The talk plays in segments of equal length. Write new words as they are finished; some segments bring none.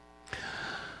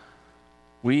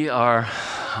We are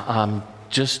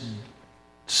just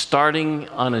starting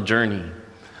on a journey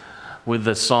with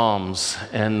the Psalms,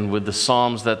 and with the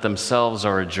Psalms that themselves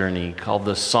are a journey, called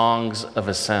the Songs of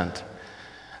Ascent.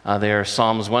 They are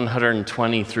Psalms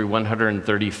 120 through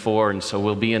 134, and so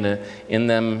we'll be in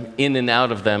and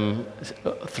out of them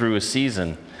through a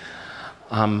season.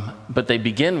 But they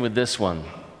begin with this one,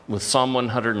 with Psalm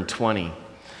 120.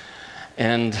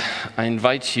 And I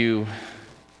invite you,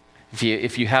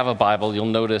 if you have a Bible, you'll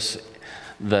notice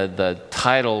the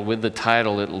title. With the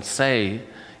title, it'll say,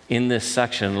 in this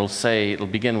section, it'll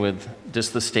begin with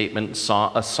just the statement,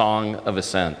 a song of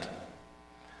ascent.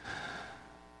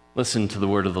 Listen to the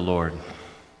word of the Lord.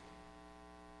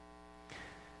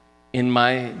 In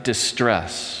my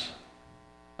distress,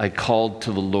 I called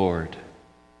to the Lord,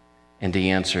 and he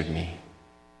answered me.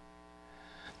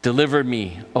 Deliver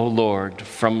me, O Lord,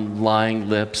 from lying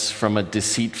lips, from a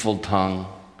deceitful tongue.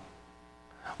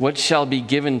 What shall be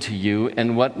given to you,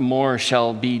 and what more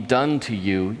shall be done to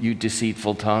you, you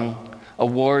deceitful tongue? A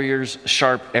warrior's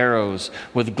sharp arrows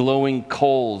with glowing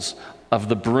coals of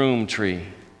the broom tree.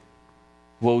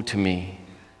 Woe to me,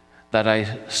 that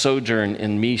I sojourn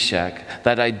in Meshech,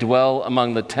 that I dwell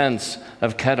among the tents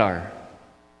of Kedar.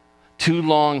 Too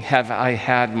long have I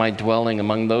had my dwelling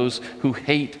among those who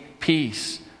hate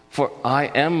peace, for I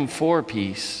am for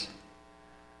peace.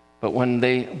 But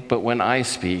when I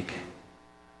speak,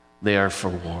 they are for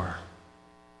war.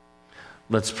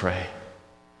 Let's pray.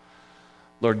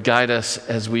 Lord, guide us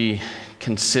as we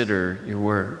consider your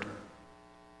word.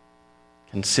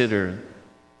 Consider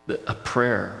a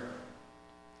prayer,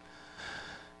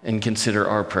 and consider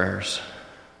our prayers.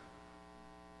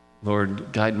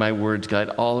 Lord, guide my words, guide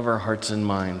all of our hearts and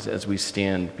minds as we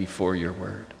stand before your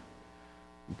word.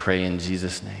 We pray in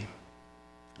Jesus' name.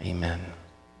 Amen.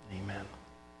 Amen.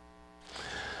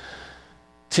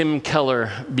 Tim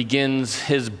Keller begins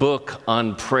his book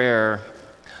on prayer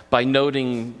by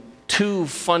noting two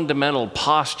fundamental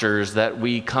postures that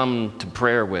we come to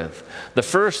prayer with. The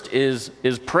first is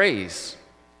praise.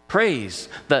 Praise,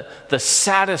 the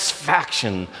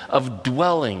satisfaction of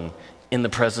dwelling in the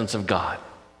presence of God.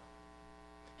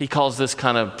 He calls this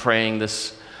kind of praying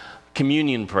this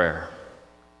communion prayer.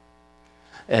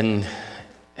 And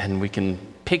we can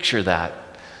picture that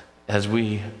as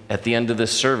we, at the end of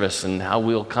this service, and how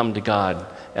we'll come to God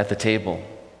at the table.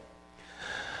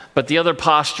 But the other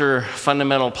posture,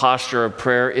 fundamental posture of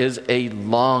prayer, is a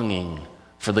longing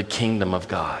for the kingdom of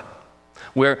God,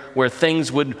 where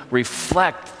things would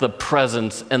reflect the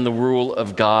presence and the rule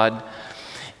of God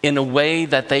in a way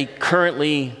that they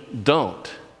currently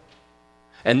don't.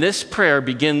 And this prayer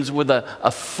begins with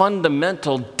a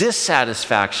fundamental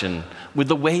dissatisfaction with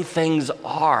the way things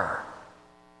are.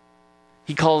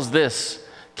 He calls this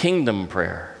kingdom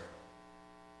prayer.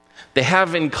 They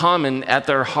have in common at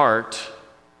their heart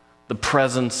the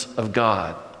presence of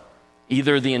God,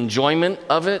 either the enjoyment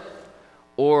of it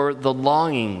or the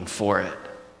longing for it.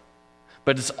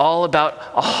 But it's all about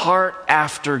a heart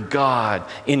after God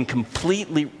in complete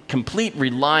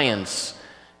reliance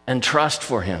and trust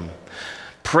for him.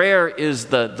 Prayer is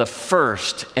the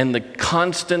first and the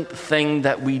constant thing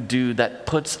that we do that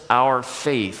puts our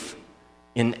faith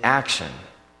in action.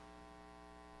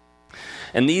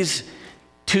 And these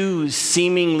two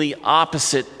seemingly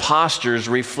opposite postures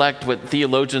reflect what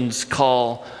theologians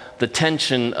call the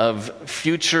tension of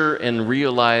future and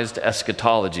realized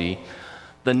eschatology,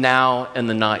 the now and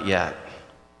the not yet.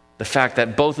 The fact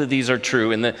that both of these are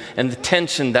true, and the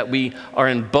tension that we are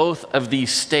in both of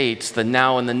these states, the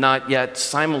now and the not yet,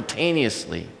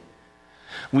 simultaneously.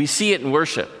 We see it in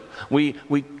worship. We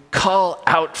call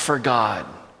out for God,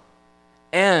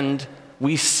 and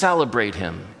we celebrate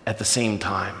him at the same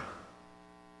time.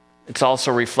 It's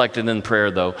also reflected in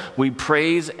prayer, though. We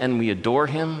praise and we adore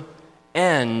him,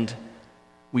 and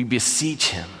we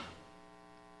beseech him.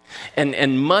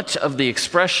 And much of the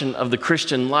expression of the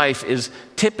Christian life is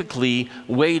typically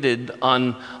weighted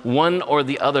on one or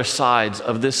the other sides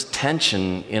of this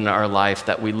tension in our life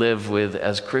that we live with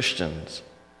as Christians.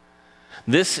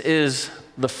 This is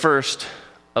the first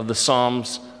of the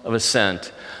Psalms of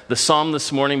Ascent. The psalm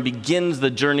this morning begins the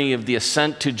journey of the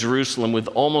ascent to Jerusalem with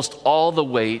almost all the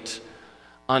weight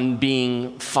on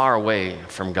being far away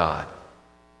from God,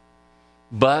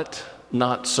 but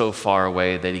not so far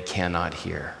away that he cannot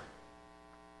hear.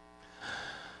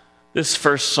 This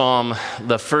first psalm,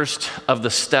 the first of the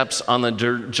steps on the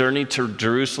journey to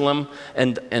Jerusalem,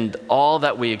 and all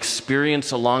that we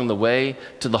experience along the way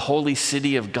to the holy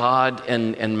city of God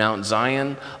and Mount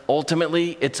Zion,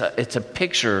 ultimately it's a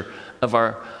picture of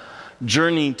our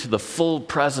journey to the full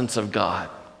presence of God.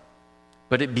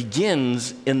 but it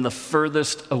begins in the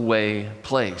furthest away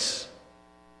place.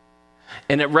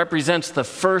 And it represents the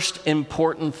first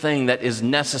important thing that is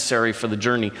necessary for the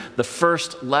journey, the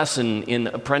first lesson in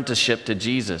apprenticeship to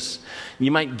Jesus. You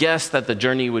might guess that the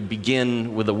journey would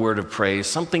begin with a word of praise,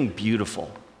 something beautiful.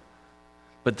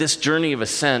 But this journey of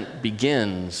ascent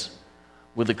begins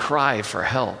with a cry for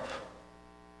help,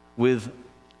 with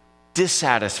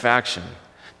dissatisfaction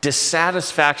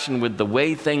with the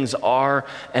way things are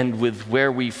and with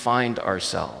where we find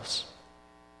ourselves.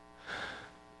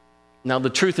 Now, the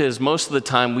truth is, most of the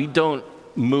time, we don't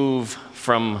move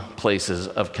from places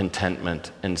of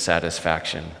contentment and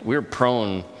satisfaction. We're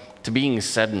prone to being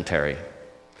sedentary.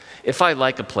 If I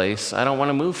like a place, I don't want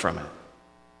to move from it.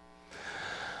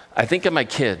 I think of my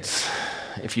kids.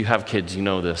 If you have kids, you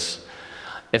know this.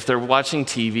 If they're watching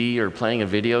TV or playing a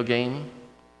video game,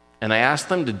 and I ask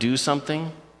them to do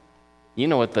something, you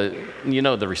know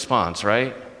the response,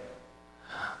 right?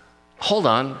 Hold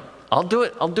on, I'll do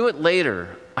it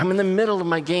later. I'm in the middle of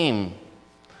my game,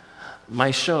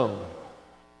 my show.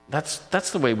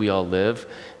 That's the way we all live.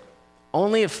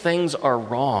 Only if things are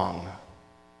wrong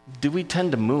do we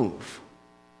tend to move.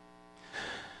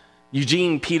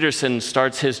 Eugene Peterson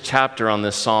starts his chapter on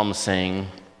this psalm saying,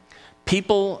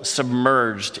 "People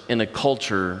submerged in a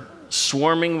culture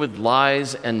swarming with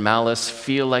lies and malice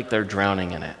feel like they're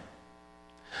drowning in it.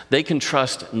 They can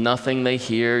trust nothing they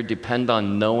hear, depend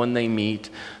on no one they meet.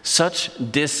 Such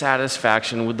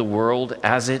dissatisfaction with the world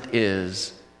as it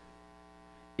is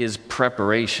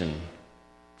preparation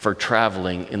for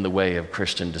traveling in the way of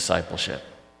Christian discipleship."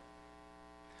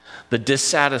 The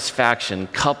dissatisfaction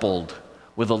coupled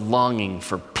with a longing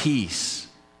for peace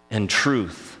and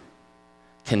truth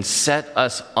can set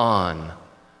us on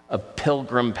a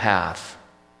pilgrim path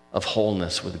of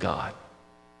wholeness with God.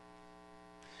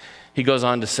 He goes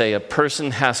on to say, a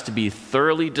person has to be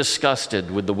thoroughly disgusted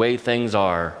with the way things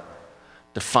are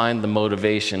to find the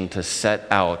motivation to set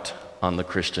out on the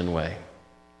Christian way.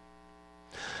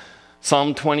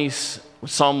 Psalm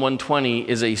 120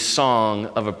 is a song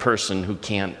of a person who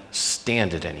can't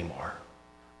stand it anymore.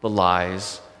 The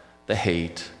lies, the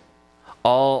hate,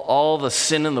 all the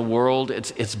sin in the world.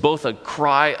 It's both a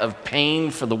cry of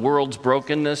pain for the world's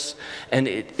brokenness, and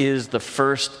it is the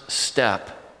first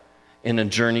step in a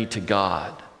journey to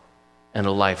God and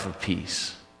a life of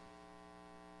peace.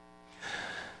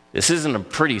 This isn't a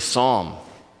pretty psalm.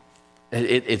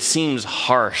 It seems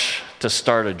harsh to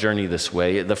start a journey this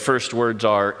way. The first words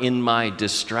are, "in my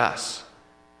distress."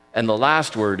 And the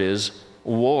last word is,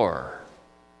 "war."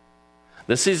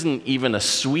 This isn't even a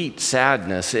sweet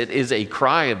sadness. It is a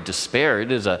cry of despair.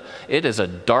 It is a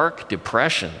dark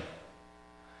depression.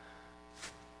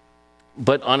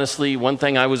 But honestly, one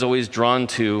thing I was always drawn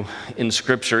to in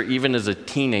Scripture, even as a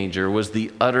teenager, was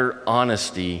the utter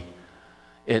honesty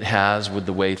it has with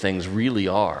the way things really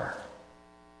are.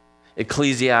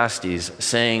 Ecclesiastes,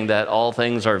 saying that all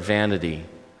things are vanity,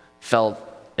 felt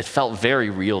very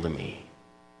real to me.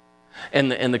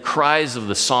 And the cries of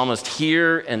the psalmist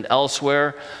here and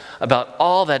elsewhere about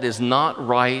all that is not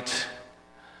right,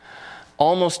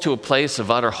 almost to a place of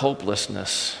utter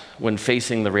hopelessness when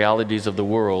facing the realities of the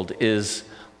world, is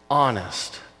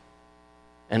honest.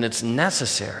 And it's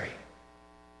necessary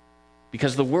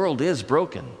because the world is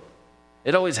broken.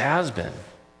 It always has been.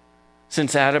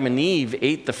 Since Adam and Eve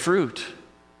ate the fruit,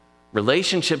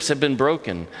 relationships have been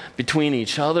broken between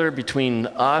each other, between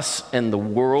us and the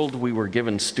world we were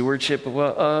given stewardship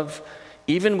of.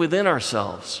 Even within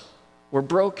ourselves, we're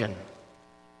broken.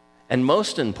 And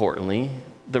most importantly,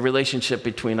 the relationship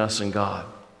between us and God,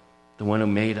 the one who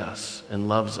made us and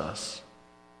loves us.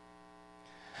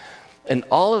 And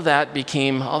all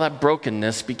that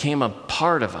brokenness became a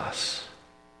part of us.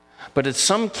 But at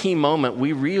some key moment,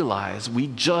 we realize we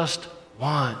just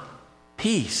want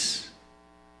peace.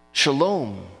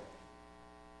 Shalom.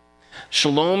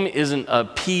 Shalom isn't a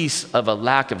peace of a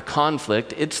lack of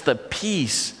conflict. It's the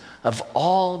peace of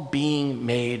all being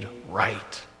made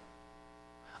right.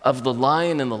 Of the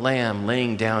lion and the lamb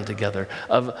laying down together.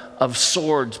 Of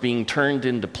swords being turned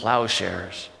into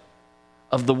plowshares.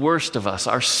 Of the worst of us,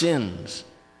 our sins,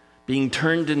 being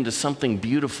turned into something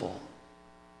beautiful.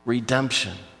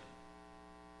 Redemption.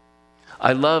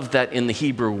 I love that in the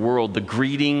Hebrew world, the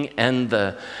greeting and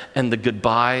the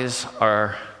goodbyes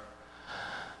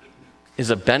is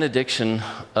a benediction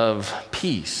of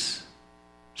peace.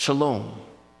 Shalom.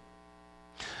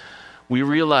 We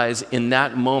realize in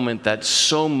that moment that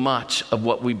so much of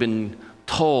what we've been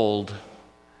told,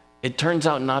 it turns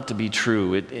out not to be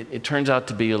true. It turns out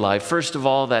to be a lie. First of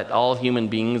all, that all human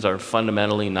beings are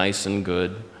fundamentally nice and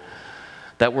good,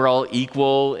 that we're all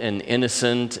equal and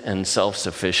innocent and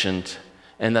self-sufficient,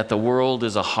 and that the world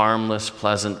is a harmless,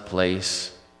 pleasant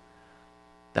place,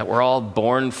 that we're all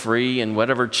born free and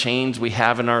whatever chains we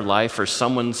have in our life are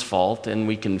someone's fault and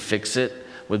we can fix it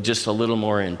with just a little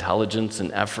more intelligence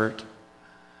and effort.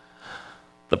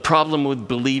 The problem with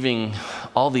believing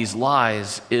all these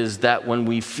lies is that when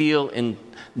we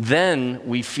then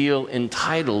we feel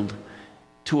entitled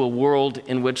to a world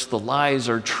in which the lies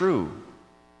are true.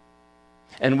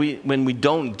 And when we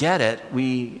don't get it,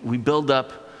 we build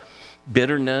up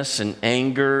bitterness and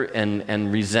anger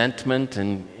and resentment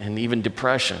and even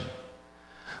depression,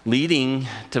 leading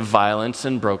to violence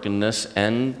and brokenness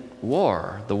and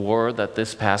war, the war that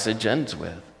this passage ends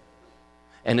with.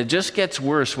 And it just gets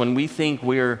worse when we think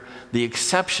we're the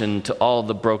exception to all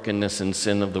the brokenness and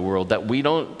sin of the world, that we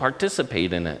don't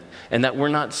participate in it and that we're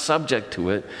not subject to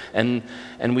it, and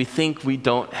we think we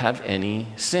don't have any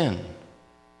sin.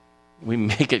 We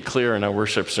make it clear in our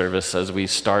worship service as we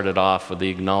started off with the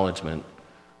acknowledgement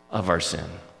of our sin.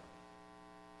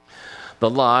 The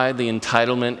lie, the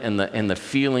entitlement, and the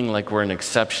feeling like we're an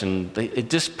exception, it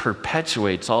just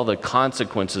perpetuates all the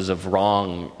consequences of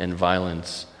wrong and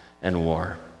violence and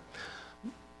war.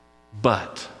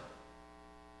 But,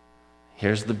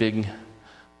 here's the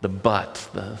but,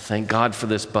 thank God for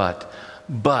this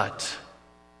but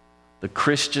the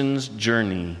Christian's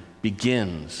journey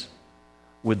begins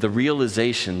with the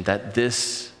realization that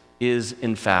this is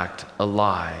in fact a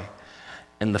lie.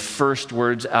 And the first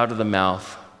words out of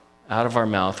our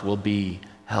mouth will be,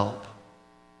 help,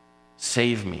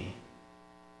 save me,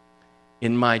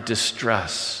 in my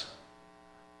distress,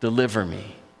 deliver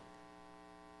me.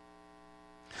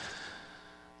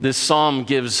 This psalm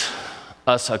gives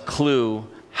us a clue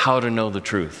how to know the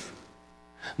truth.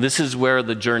 This is where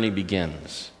the journey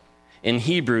begins. In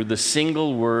Hebrew, the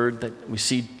single word that we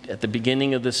see at the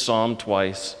beginning of this psalm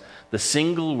twice, the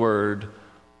single word,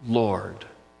 Lord,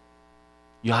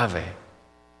 Yahweh.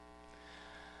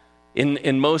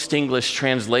 In most English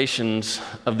translations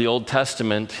of the Old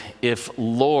Testament, if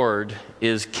Lord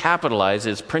is capitalized,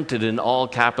 is printed in all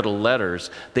capital letters,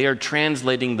 they are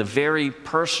translating the very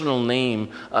personal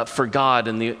name for God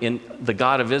in the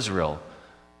God of Israel,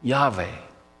 Yahweh.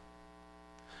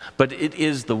 But it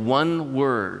is the one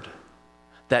word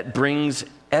that brings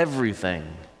everything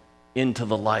into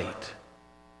the light.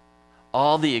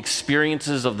 All the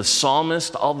experiences of the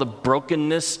psalmist, all the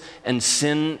brokenness and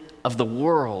sin of the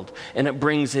world, and it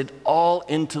brings it all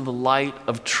into the light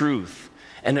of truth,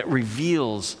 and it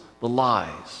reveals the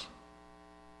lies.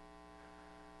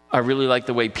 I really like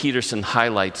the way Peterson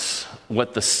highlights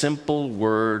what the simple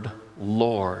word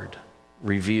Lord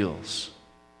reveals.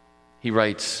 He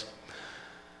writes,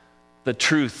 "The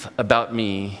truth about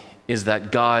me is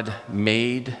that God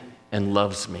made and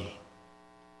loves me.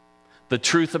 The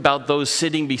truth about those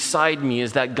sitting beside me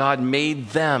is that God made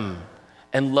them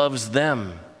and loves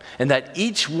them, and that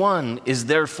each one is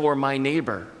therefore my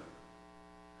neighbor.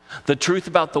 The truth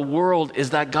about the world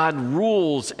is that God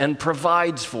rules and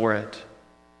provides for it.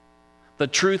 The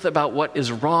truth about what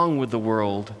is wrong with the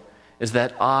world is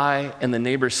that I and the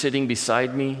neighbor sitting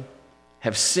beside me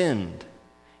have sinned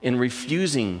in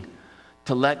refusing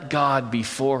to let God be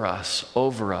for us,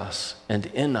 over us, and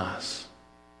in us.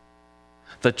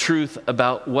 The truth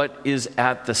about what is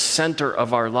at the center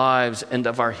of our lives and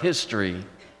of our history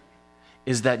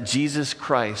is that Jesus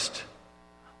Christ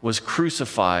was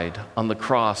crucified on the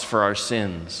cross for our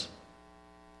sins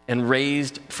and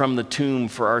raised from the tomb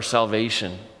for our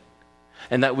salvation,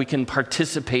 and that we can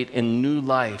participate in new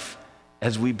life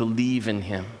as we believe in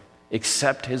him,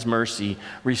 accept his mercy,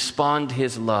 respond to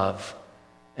his love,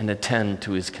 and attend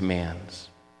to his commands.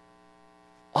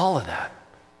 All of that,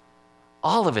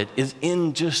 all of it is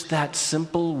in just that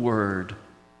simple word,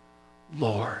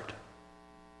 Lord,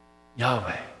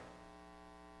 Yahweh.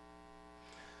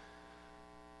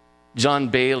 John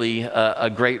Bailey, a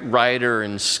great writer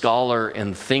and scholar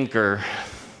and thinker,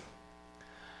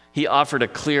 he offered a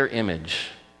clear image.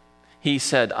 He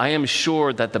said, "I am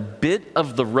sure that the bit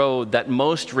of the road that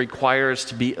most requires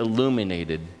to be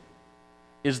illuminated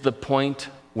is the point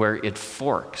where it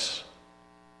forks."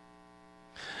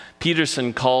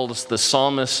 Peterson calls the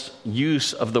psalmist's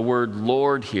use of the word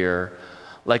Lord here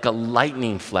like a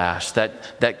lightning flash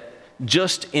that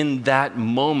just in that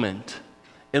moment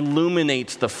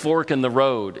illuminates the fork in the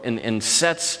road and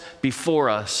sets before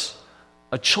us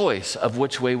a choice of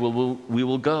which way we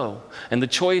will go. And the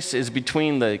choice is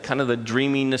between the kind of the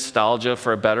dreamy nostalgia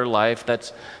for a better life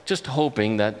that's just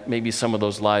hoping that maybe some of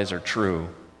those lies are true,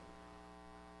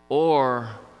 or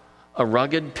a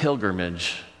rugged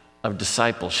pilgrimage of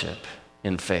discipleship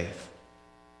in faith.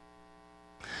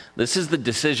 This is the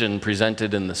decision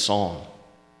presented in the psalm.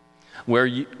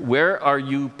 Where are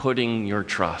you putting your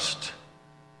trust?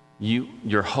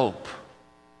 Your hope?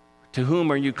 To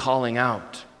whom are you calling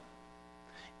out?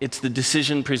 It's the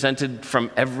decision presented from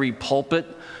every pulpit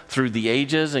through the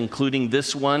ages, including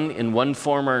this one in one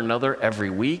form or another every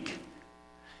week.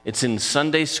 It's in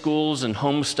Sunday schools and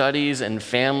home studies and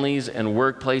families and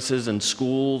workplaces and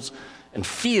schools and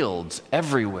fields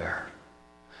everywhere.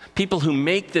 People who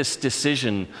make this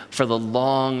decision for the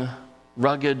long,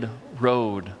 rugged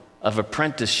road of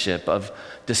apprenticeship, of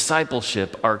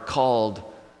discipleship, are called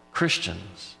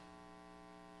Christians.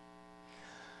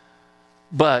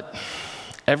 But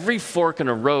every fork in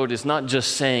a road is not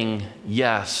just saying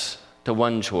yes to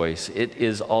one choice, it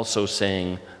is also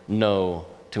saying no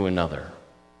to another.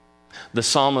 The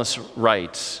psalmist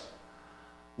writes,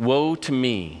 "Woe to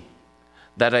me,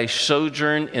 that I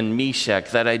sojourn in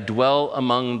Meshech, that I dwell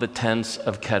among the tents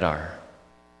of Kedar."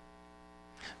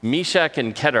 Meshech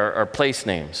and Kedar are place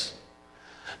names.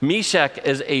 Meshech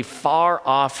is a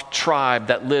far-off tribe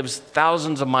that lives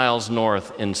thousands of miles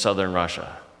north in southern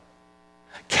Russia.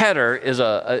 Kedar is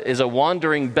a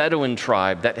wandering Bedouin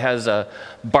tribe that has a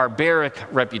barbaric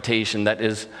reputation that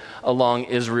is along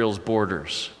Israel's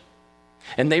borders.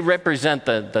 And they represent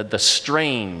the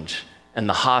strange and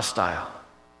the hostile.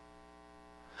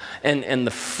 And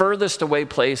the furthest away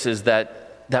places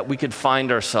that we could find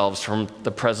ourselves from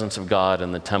the presence of God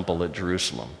in the temple at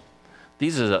Jerusalem.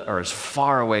 These are as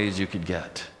far away as you could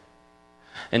get.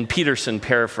 And Peterson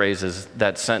paraphrases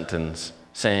that sentence,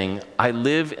 saying, "I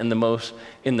live in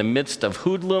the midst of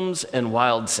hoodlums and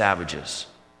wild savages.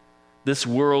 This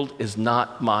world is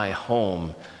not my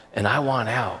home, and I want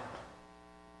out."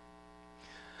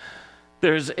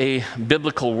 There's a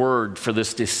biblical word for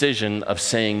this decision of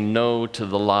saying no to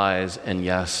the lies and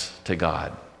yes to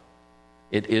God.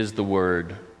 It is the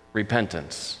word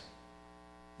repentance.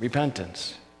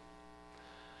 Repentance.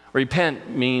 Repent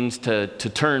means to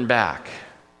turn back,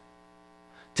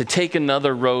 to take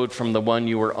another road from the one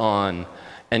you were on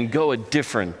and go a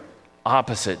different,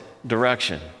 opposite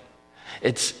direction.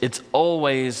 It's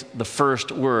always the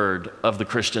first word of the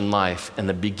Christian life and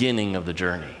the beginning of the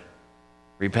journey.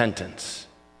 Repentance.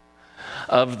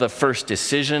 Of the first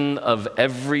decision of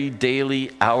every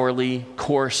daily, hourly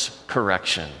course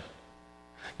correction.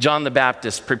 John the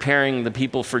Baptist, preparing the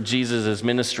people for Jesus'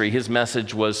 ministry, his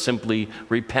message was simply,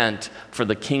 "Repent, for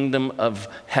the kingdom of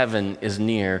heaven is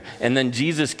near." And then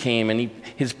Jesus came and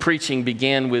his preaching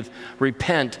began with,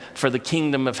 "Repent, for the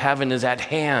kingdom of heaven is at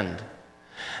hand."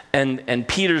 And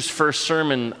Peter's first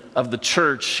sermon of the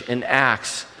church in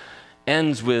Acts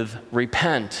ends with,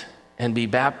 "Repent and be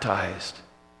baptized."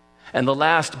 And the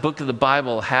last book of the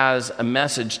Bible has a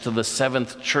message to the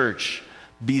seventh church: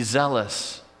 be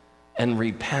zealous and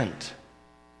repent.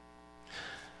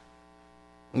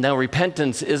 Now,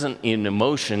 repentance isn't an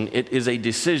emotion, it is a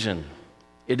decision.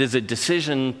 It is a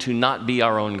decision to not be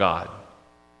our own God,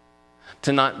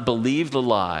 to not believe the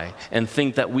lie and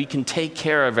think that we can take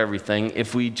care of everything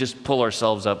if we just pull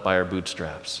ourselves up by our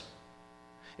bootstraps.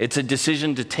 It's a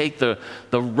decision to take the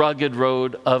rugged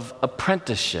road of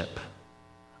apprenticeship,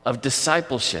 of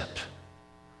discipleship,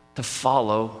 to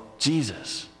follow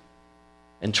Jesus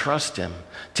and trust him,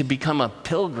 to become a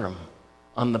pilgrim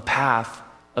on the path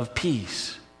of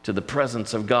peace to the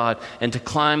presence of God, and to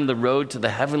climb the road to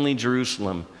the heavenly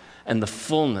Jerusalem and the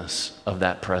fullness of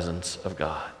that presence of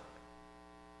God.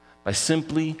 By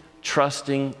simply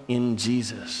trusting in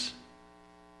Jesus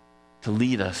to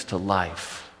lead us to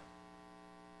life.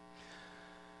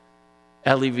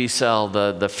 Elie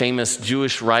Wiesel, the famous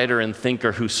Jewish writer and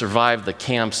thinker who survived the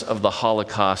camps of the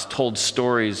Holocaust, told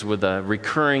stories with a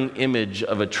recurring image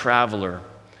of a traveler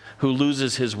who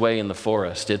loses his way in the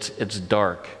forest. It's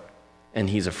dark,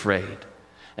 and he's afraid.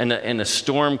 And a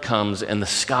storm comes, and the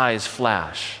skies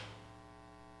flash.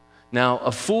 Now,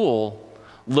 a fool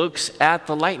looks at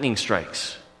the lightning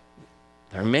strikes.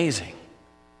 They're amazing.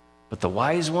 But the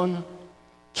wise one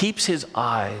keeps his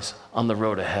eyes on the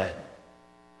road ahead.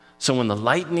 So when the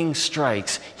lightning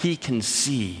strikes, he can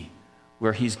see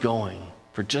where he's going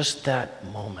for just that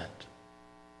moment.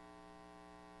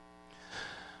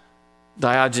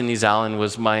 Diogenes Allen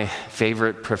was my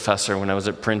favorite professor when I was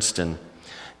at Princeton.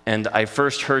 And I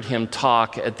first heard him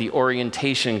talk at the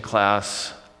orientation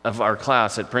class of our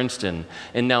class at Princeton.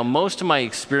 And now most of my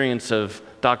experience of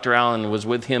Dr. Allen was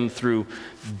with him through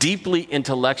deeply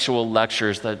intellectual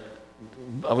lectures that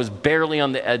I was barely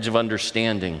on the edge of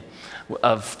understanding,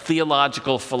 of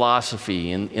theological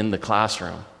philosophy in the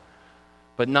classroom.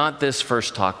 But not this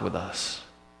first talk with us.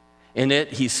 In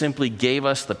it, he simply gave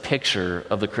us the picture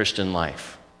of the Christian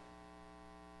life.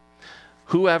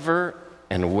 Whoever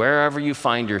and wherever you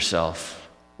find yourself,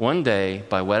 one day,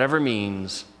 by whatever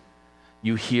means,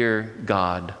 you hear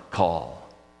God call.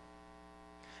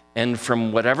 And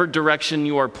from whatever direction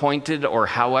you are pointed or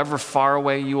however far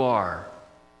away you are,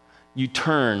 you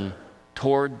turn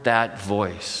toward that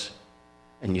voice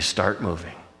and you start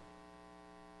moving.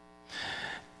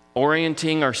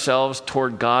 Orienting ourselves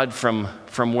toward God from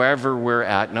wherever we're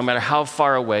at, no matter how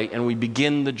far away, and we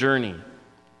begin the journey.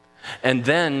 And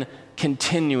then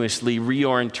continuously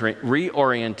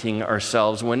reorienting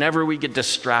ourselves whenever we get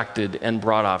distracted and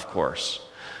brought off course.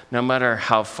 No matter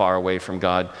how far away from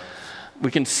God, we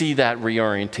can see that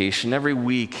reorientation every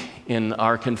week in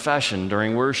our confession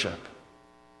during worship.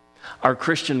 Our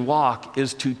Christian walk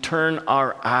is to turn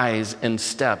our eyes and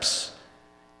steps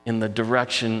in the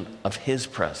direction of His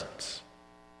presence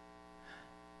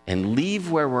and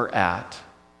leave where we're at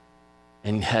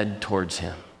and head towards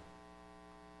Him.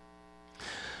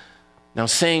 Now,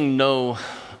 saying no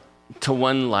to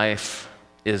one life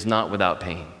is not without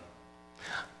pain.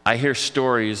 I hear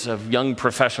stories of young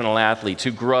professional athletes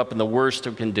who grew up in the worst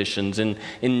of conditions in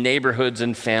neighborhoods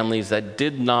and families that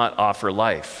did not offer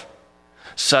life.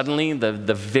 Suddenly,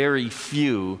 the very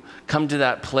few come to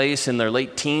that place in their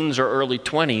late teens or early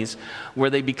 20s where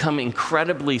they become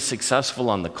incredibly successful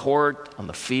on the court, on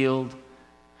the field,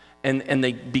 and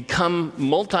they become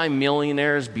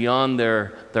multimillionaires beyond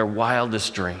their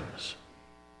wildest dreams.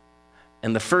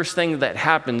 And the first thing that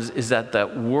happens is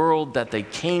that world that they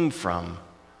came from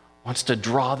wants to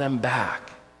draw them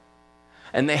back.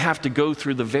 And they have to go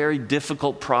through the very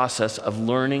difficult process of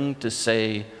learning to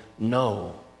say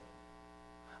no,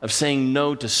 of saying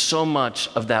no to so much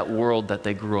of that world that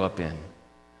they grew up in,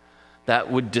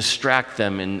 that would distract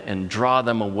them and draw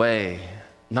them away,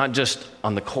 not just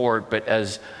on the court, but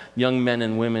as young men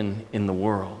and women in the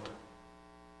world.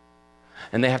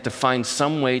 And they have to find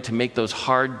some way to make those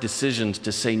hard decisions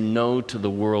to say no to the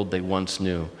world they once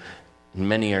knew. And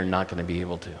many are not going to be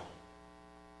able to.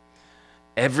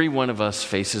 Every one of us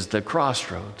faces the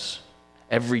crossroads.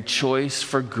 Every choice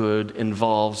for good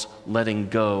involves letting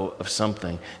go of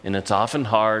something. And it's often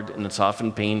hard and it's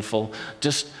often painful.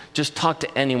 Just talk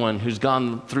to anyone who's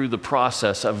gone through the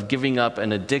process of giving up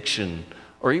an addiction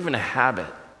or even a habit.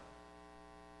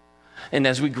 And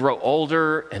as we grow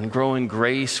older and grow in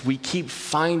grace, we keep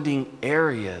finding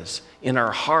areas in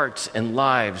our hearts and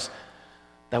lives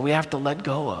that we have to let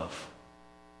go of.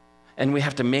 And we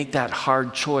have to make that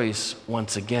hard choice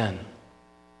once again.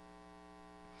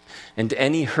 And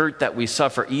any hurt that we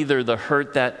suffer, either the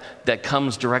hurt that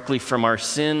comes directly from our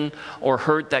sin or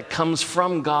hurt that comes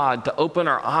from God to open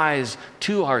our eyes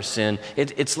to our sin,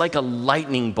 it's like a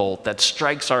lightning bolt that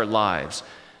strikes our lives.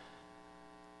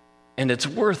 And it's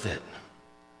worth it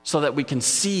so that we can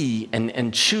see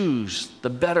and choose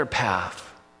the better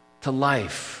path to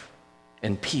life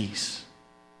and peace.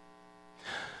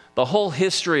 The whole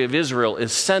history of Israel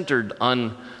is centered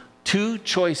on two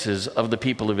choices of the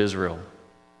people of Israel.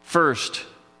 First,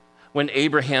 when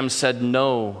Abraham said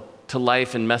no to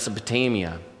life in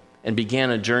Mesopotamia and began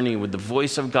a journey with the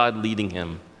voice of God leading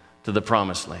him to the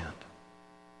promised land.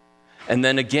 And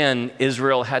then again,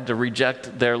 Israel had to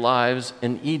reject their lives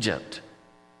in Egypt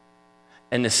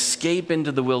and escape into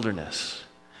the wilderness.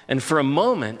 And for a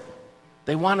moment,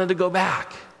 they wanted to go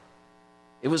back.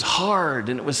 It was hard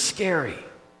and it was scary.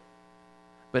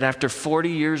 But after 40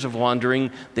 years of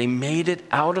wandering, they made it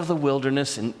out of the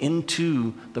wilderness and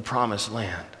into the promised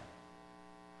land.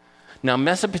 Now,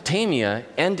 Mesopotamia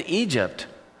and Egypt,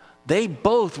 they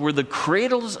both were the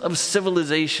cradles of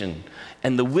civilization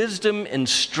and the wisdom and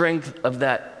strength of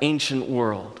that ancient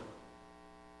world.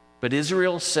 But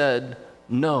Israel said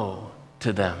no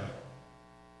to them.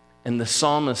 And the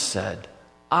psalmist said,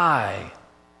 I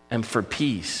am for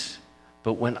peace,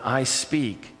 but when I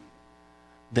speak,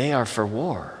 they are for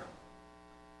war.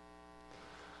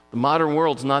 The modern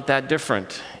world's not that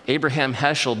different. Abraham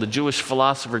Heschel, the Jewish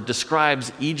philosopher,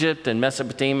 describes Egypt and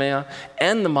Mesopotamia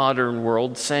and the modern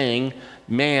world saying,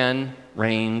 man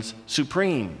reigns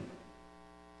supreme.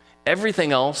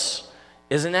 Everything else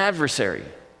is an adversary,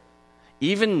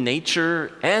 even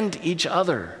nature and each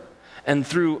other. And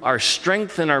through our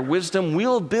strength and our wisdom,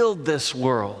 we'll build this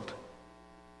world.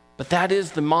 But that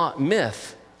is the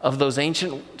myth of those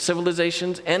ancient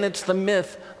civilizations, and it's the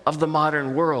myth of the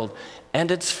modern world, and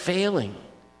it's failing.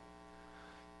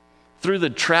 Through the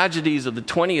tragedies of the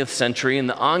 20th century and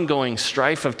the ongoing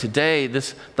strife of today,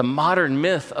 the modern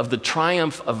myth of the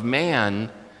triumph of man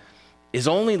is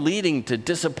only leading to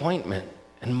disappointment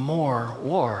and more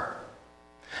war.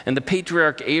 And the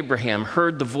patriarch Abraham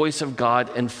heard the voice of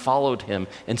God and followed him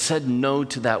and said no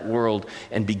to that world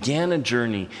and began a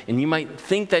journey. And you might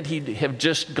think that he'd have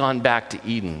just gone back to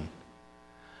Eden.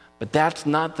 But that's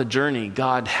not the journey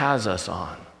God has us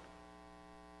on.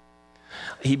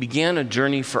 He began a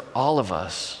journey for all of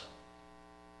us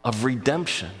of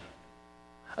redemption,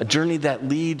 a journey that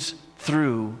leads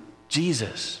through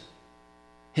Jesus,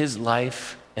 his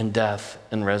life and death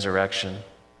and resurrection.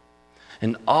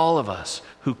 And all of us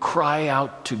who cry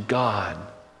out to God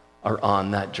are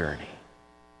on that journey.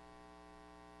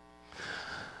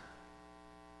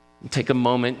 Take a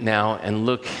moment now and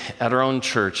look at our own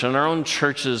church and our own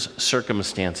church's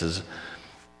circumstances.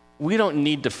 We don't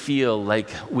need to feel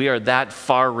like we are that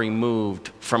far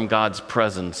removed from God's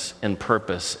presence and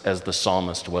purpose as the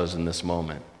psalmist was in this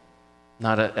moment.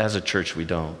 As a church, we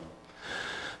don't.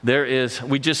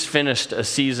 We just finished a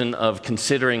season of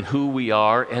considering who we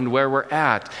are and where we're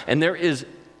at. And there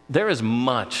is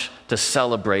much to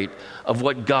celebrate of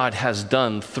what God has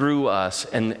done through us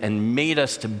and made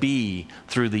us to be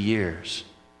through the years.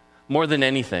 More than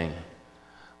anything,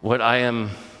 what I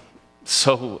am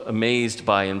so amazed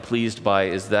by and pleased by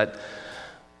is that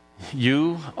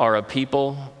you are a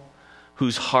people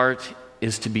whose heart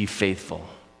is to be faithful,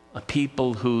 a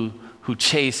people who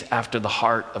chase after the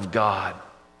heart of God,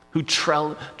 who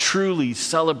truly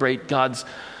celebrate God's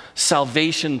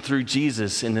salvation through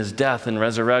Jesus in his death and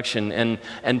resurrection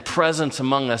and presence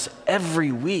among us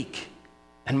every week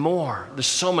and more. There's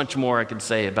so much more I could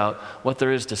say about what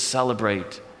there is to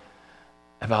celebrate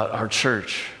about our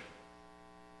church.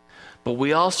 But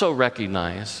we also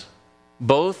recognize,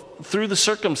 both through the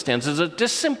circumstances of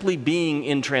just simply being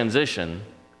in transition,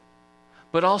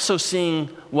 but also seeing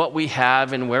what we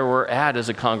have and where we're at as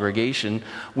a congregation,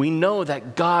 we know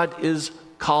that God is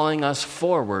calling us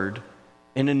forward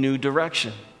in a new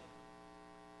direction.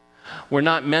 We're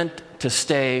not meant to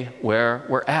stay where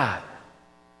we're at.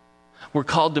 We're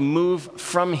called to move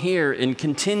from here and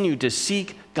continue to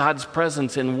seek God's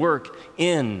presence and work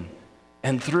in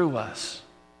and through us.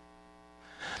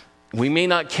 We may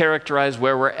not characterize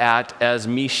where we're at as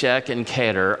Meshach and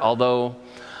Kedar, although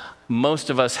most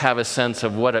of us have a sense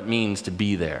of what it means to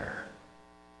be there.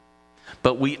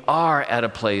 But we are at a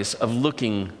place of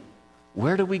looking,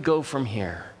 where do we go from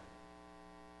here?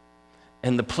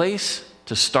 And the place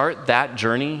to start that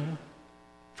journey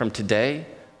from today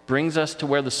brings us to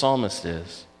where the psalmist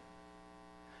is.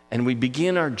 And we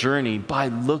begin our journey by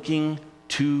looking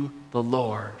to the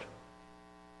Lord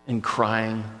and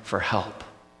crying for help.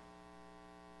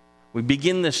 We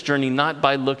begin this journey not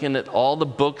by looking at all the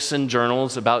books and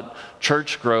journals about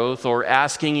church growth or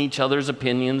asking each other's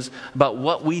opinions about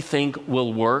what we think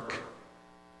will work.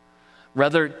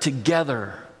 Rather,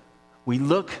 together, we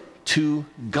look to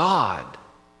God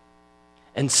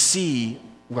and see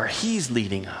where he's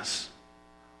leading us.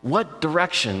 What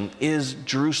direction is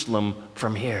Jerusalem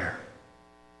from here?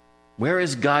 Where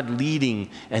is God leading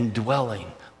and dwelling?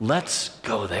 Let's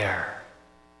go there.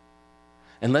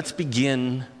 And let's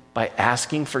begin by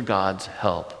asking for God's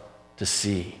help to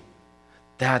see.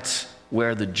 That's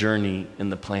where the journey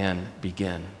and the plan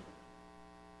begin.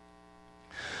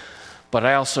 But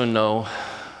I also know,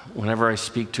 whenever I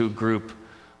speak to a group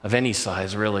of any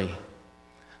size, really,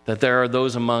 that there are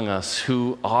those among us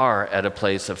who are at a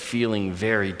place of feeling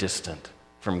very distant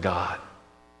from God.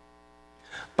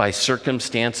 By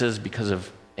circumstances, because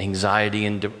of anxiety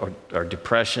or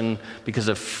depression, because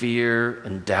of fear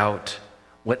and doubt,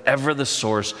 whatever the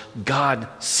source, God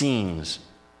seems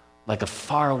like a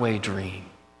faraway dream.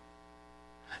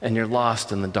 And you're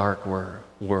lost in the dark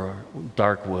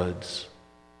woods.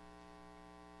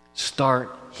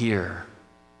 Start here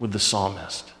with the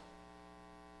psalmist.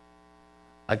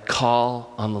 I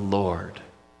call on the Lord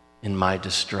in my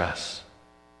distress,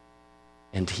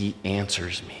 and he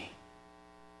answers me.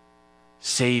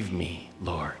 Save me,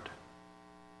 Lord.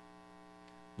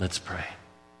 Let's pray.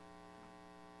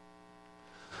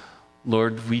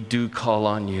 Lord, we do call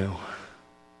on you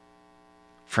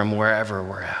from wherever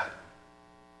we're at.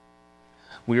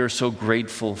 We are so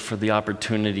grateful for the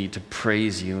opportunity to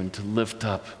praise you and to lift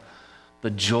up the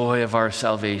joy of our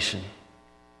salvation.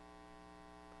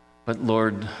 But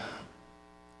Lord,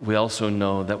 we also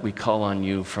know that we call on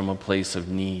you from a place of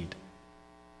need,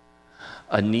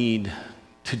 a need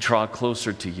to draw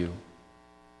closer to you.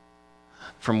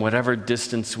 From whatever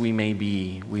distance we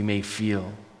may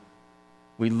feel,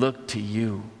 we look to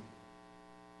you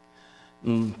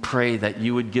and pray that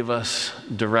you would give us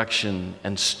direction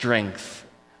and strength,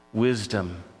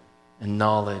 wisdom and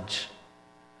knowledge.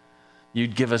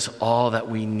 You'd give us all that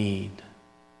we need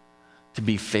to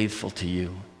be faithful to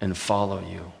you and follow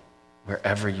you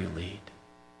wherever you lead.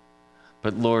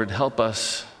 But Lord, help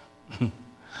us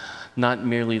not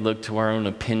merely look to our own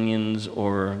opinions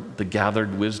or the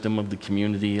gathered wisdom of the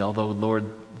community, although, Lord,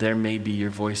 there may be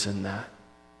your voice in that.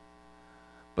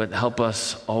 but help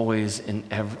us always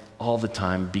all the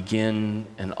time, begin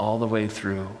and all the way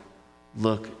through,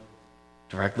 look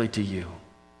directly to you,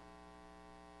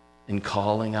 in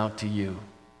calling out to you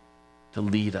to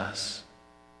lead us.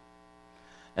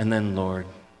 And then, Lord,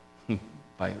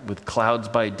 with clouds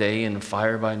by day and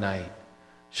fire by night,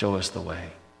 show us the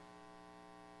way,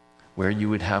 where you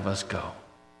would have us go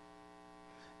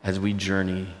as we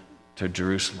journey to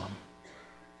Jerusalem,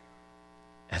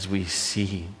 as we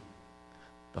see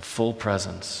the full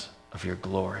presence of your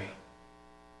glory.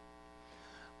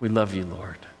 We love you,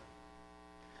 Lord.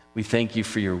 We thank you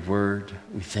for your word.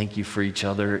 We thank you for each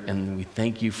other, and we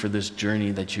thank you for this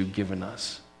journey that you've given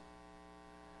us.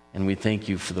 And we thank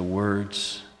you for the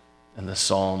words and the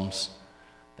psalms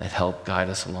that help guide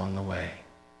us along the way.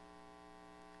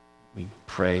 We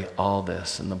pray all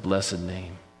this in the blessed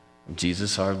name of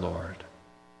Jesus our Lord.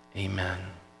 Amen.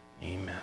 Amen.